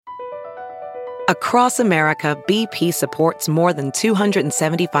Across America, BP supports more than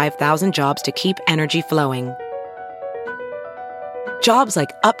 275,000 jobs to keep energy flowing. Jobs like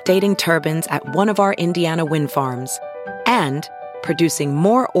updating turbines at one of our Indiana wind farms and producing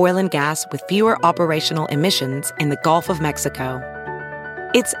more oil and gas with fewer operational emissions in the Gulf of Mexico.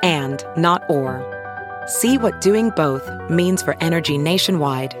 It's and, not or. See what doing both means for energy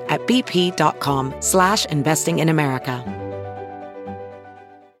nationwide at bp.com/investing in America.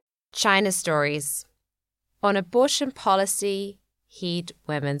 China Stories. On Abortion Policy, Heed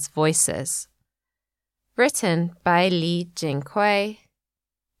Women's Voices. Written by Li Jinghui.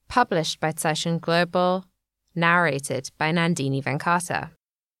 Published by Caixin Global. Narrated by Nandini Venkata.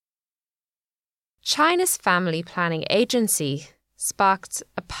 China's Family Planning Agency sparked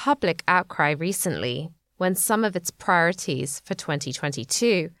a public outcry recently when some of its priorities for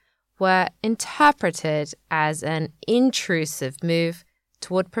 2022 were interpreted as an intrusive move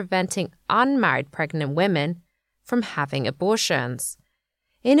toward preventing unmarried pregnant women from having abortions.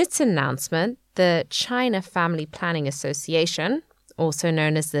 In its announcement, the China Family Planning Association, also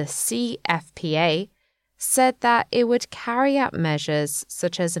known as the CFPA, said that it would carry out measures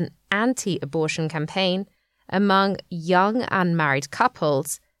such as an anti-abortion campaign among young unmarried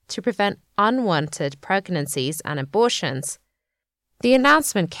couples to prevent unwanted pregnancies and abortions. The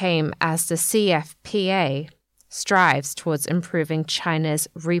announcement came as the CFPA strives towards improving China's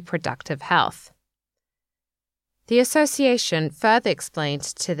reproductive health. The association further explained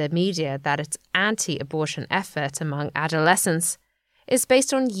to the media that its anti-abortion effort among adolescents is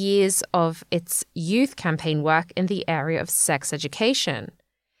based on years of its youth campaign work in the area of sex education.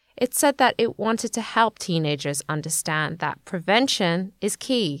 It said that it wanted to help teenagers understand that prevention is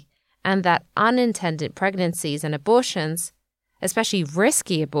key and that unintended pregnancies and abortions, especially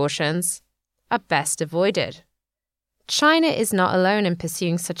risky abortions, are best avoided. China is not alone in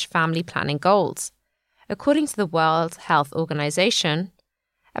pursuing such family planning goals. According to the World Health Organization,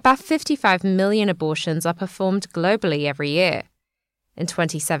 about 55 million abortions are performed globally every year. In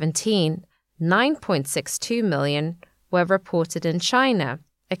 2017, 9.62 million were reported in China,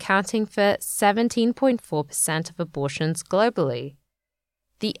 accounting for 17.4% of abortions globally.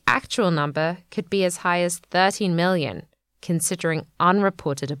 The actual number could be as high as 13 million, considering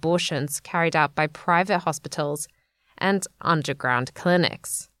unreported abortions carried out by private hospitals and underground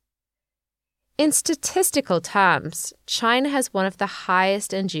clinics. In statistical terms, China has one of the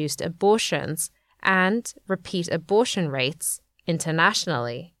highest induced abortions and repeat abortion rates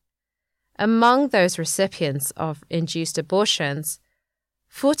internationally. Among those recipients of induced abortions,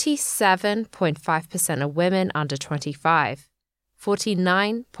 47.5% are women under 25,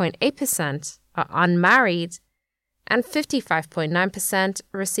 49.8% are unmarried, and 55.9%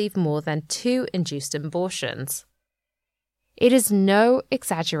 receive more than 2 induced abortions. It is no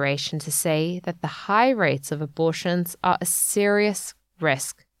exaggeration to say that the high rates of abortions are a serious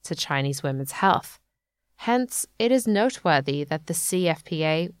risk to Chinese women's health. Hence, it is noteworthy that the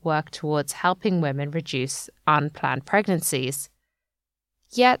CFPA work towards helping women reduce unplanned pregnancies.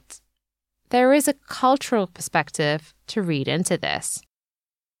 Yet, there is a cultural perspective to read into this.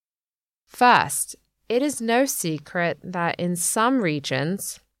 First, it is no secret that in some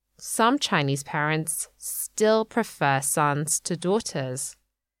regions, some Chinese parents still prefer sons to daughters.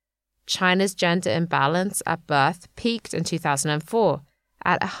 China's gender imbalance at birth peaked in 2004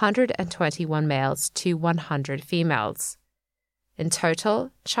 at 121 males to 100 females. In total,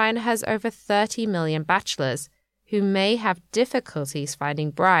 China has over 30 million bachelors who may have difficulties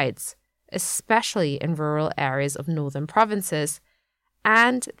finding brides, especially in rural areas of northern provinces,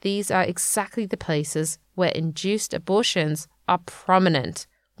 and these are exactly the places where induced abortions are prominent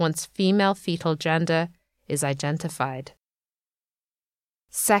once female fetal gender is identified.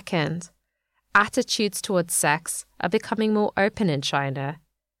 Second, attitudes towards sex are becoming more open in China.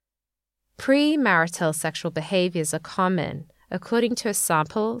 Premarital sexual behaviors are common. According to a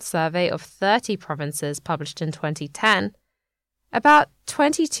sample survey of 30 provinces published in 2010, about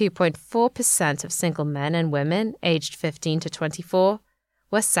 22.4% of single men and women aged 15 to 24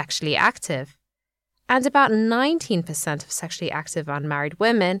 were sexually active, and about 19% of sexually active unmarried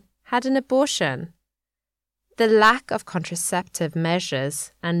women had an abortion. The lack of contraceptive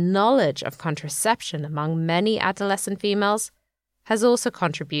measures and knowledge of contraception among many adolescent females has also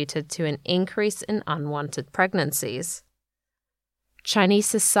contributed to an increase in unwanted pregnancies. Chinese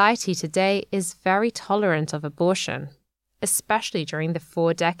society today is very tolerant of abortion, especially during the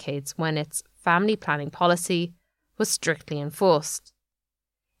 4 decades when its family planning policy was strictly enforced.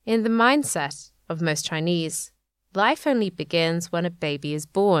 In the mindset of most Chinese, life only begins when a baby is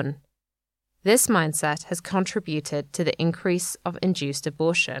born. This mindset has contributed to the increase of induced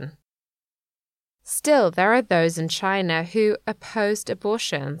abortion. Still, there are those in China who opposed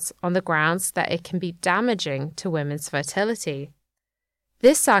abortions on the grounds that it can be damaging to women's fertility.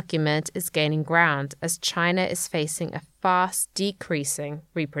 This argument is gaining ground as China is facing a fast decreasing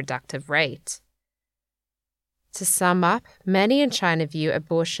reproductive rate. To sum up, many in China view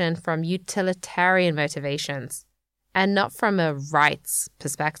abortion from utilitarian motivations and not from a rights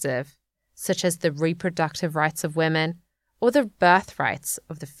perspective, such as the reproductive rights of women or the birth rights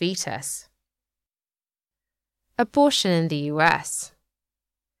of the fetus. Abortion in the US.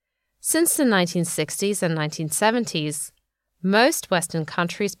 Since the 1960s and 1970s, most Western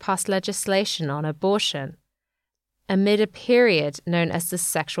countries passed legislation on abortion amid a period known as the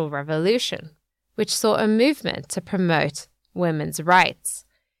Sexual Revolution, which saw a movement to promote women's rights.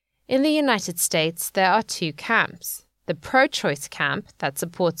 In the United States, there are two camps: the pro-choice camp that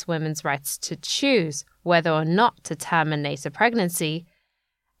supports women's rights to choose whether or not to terminate a pregnancy,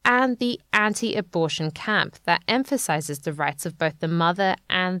 and the anti-abortion camp that emphasizes the rights of both the mother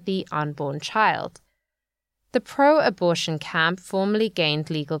and the unborn child. The pro-abortion camp formally gained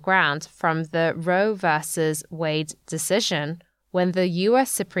legal ground from the Roe v. Wade decision when the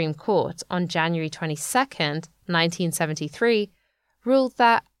U.S. Supreme Court on January 22, 1973, ruled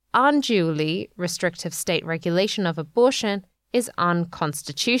that unduly restrictive state regulation of abortion is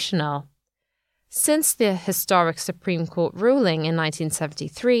unconstitutional. Since the historic Supreme Court ruling in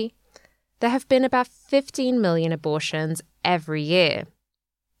 1973, there have been about 15 million abortions every year.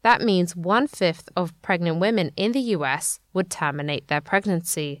 That means 1/5 of pregnant women in the US would terminate their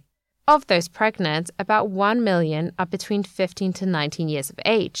pregnancy. Of those pregnant, about 1 million are between 15 to 19 years of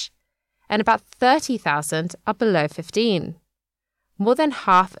age, and about 30,000 are below 15. More than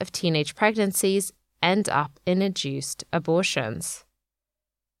half of teenage pregnancies end up in induced abortions.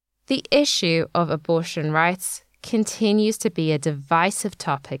 The issue of abortion rights continues to be a divisive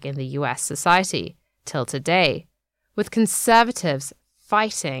topic in the US society till today, with conservatives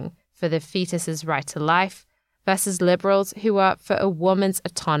fighting for the fetus's right to life versus liberals who are for a woman's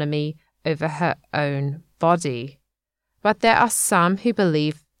autonomy over her own body. But there are some who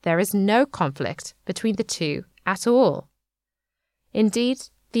believe there is no conflict between the two at all. Indeed,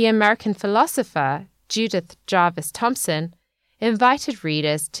 the American philosopher Judith Jarvis Thomson invited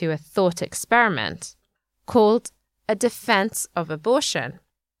readers to a thought experiment called A Defense of Abortion.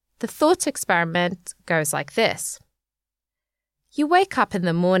 The thought experiment goes like this. You wake up in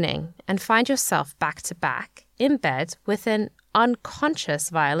the morning and find yourself back to back in bed with an unconscious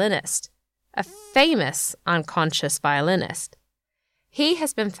violinist, a famous unconscious violinist. He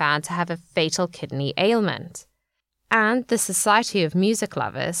has been found to have a fatal kidney ailment, and the Society of Music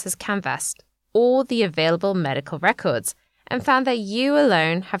Lovers has canvassed all the available medical records and found that you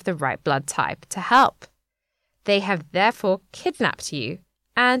alone have the right blood type to help. They have therefore kidnapped you,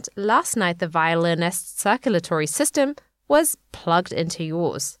 and last night the violinist's circulatory system was plugged into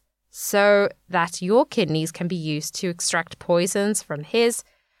yours, so that your kidneys can be used to extract poisons from his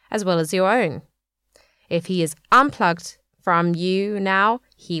as well as your own. If he is unplugged from you now,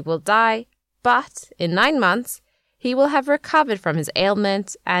 he will die, but in 9 months, he will have recovered from his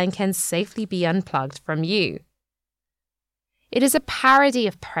ailment and can safely be unplugged from you. It is a parody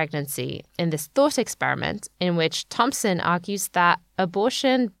of pregnancy in this thought experiment in which Thomson argues that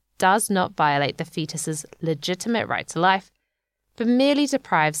abortion does not violate the fetus's legitimate right to life, but merely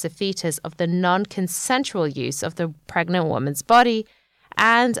deprives the fetus of the non-consensual use of the pregnant woman's body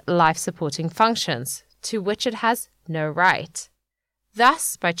and life-supporting functions, to which it has no right.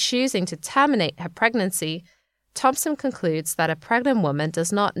 Thus, by choosing to terminate her pregnancy, Thomson concludes that a pregnant woman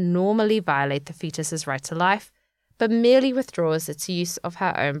does not normally violate the fetus's right to life, but merely withdraws its use of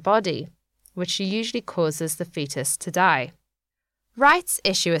her own body, which usually causes the fetus to die. Rights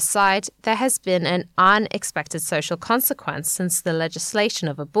issue aside, there has been an unexpected social consequence since the legislation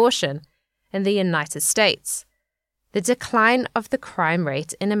of abortion in the United States: the decline of the crime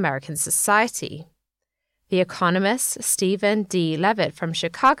rate in American society. The economist Stephen D. Levitt from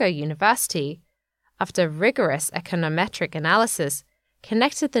Chicago University, after rigorous econometric analysis,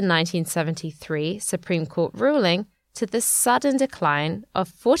 connected the 1973 Supreme Court ruling to the sudden decline of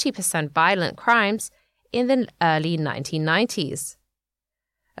 40% violent crimes in the early 1990s.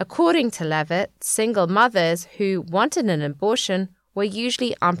 According to Levitt, single mothers who wanted an abortion were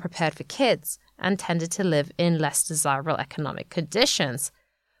usually unprepared for kids and tended to live in less desirable economic conditions,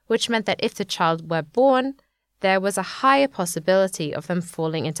 which meant that if the child were born, there was a higher possibility of them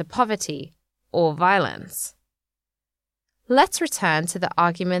falling into poverty or violence. Let's return to the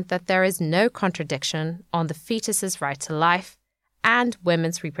argument that there is no contradiction on the fetus's right to life and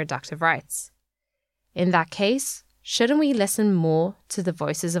women's reproductive rights. In that case, shouldn't we listen more to the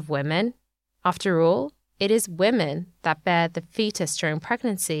voices of women? After all, it is women that bear the fetus during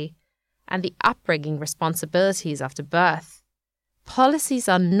pregnancy and the upbringing responsibilities after birth. Policies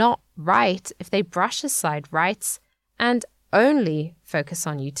are not right if they brush aside rights and only focus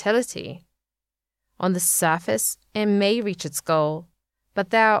on utility. On the surface, it may reach its goal,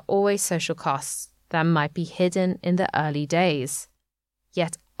 but there are always social costs that might be hidden in the early days,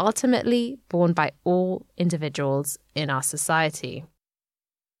 yet ultimately borne by all individuals in our society.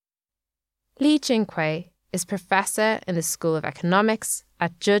 Li Jinghui is professor in the School of Economics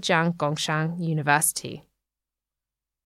at Zhejiang Gongshang University.